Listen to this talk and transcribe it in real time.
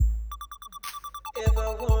If I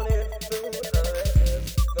want it, so I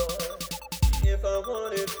ask for. If I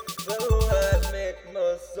want it, so I make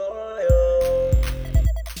my soil.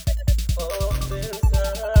 All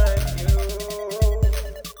beside you.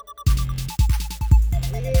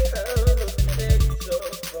 We have a picture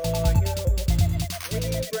for you. We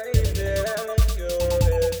framed it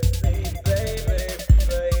accurately, baby,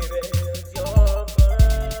 baby. It's your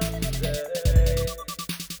birthday.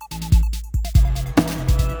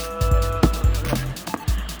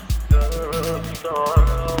 The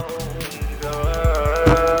sorrow,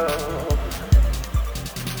 girl.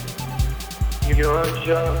 You're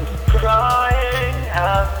just crying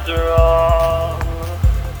after all.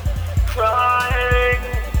 Crying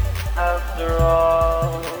after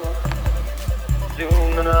all.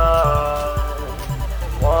 Soon enough,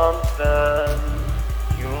 want that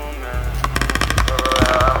human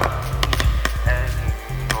around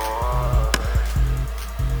anymore.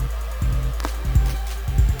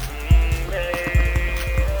 Maybe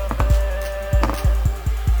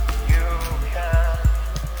you can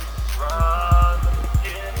run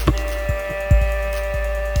in it,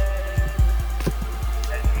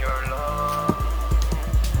 and your lungs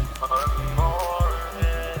are more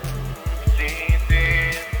than see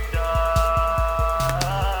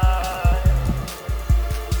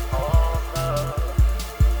all the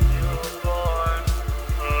newborn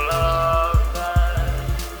love that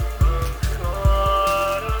could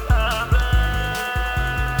have happened.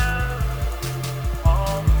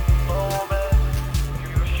 All the moments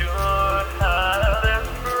you should have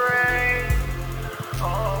embraced.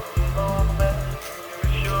 All the moments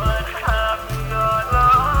you should have not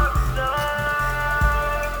lost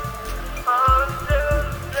sight of.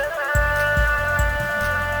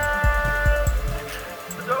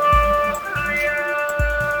 So clearly.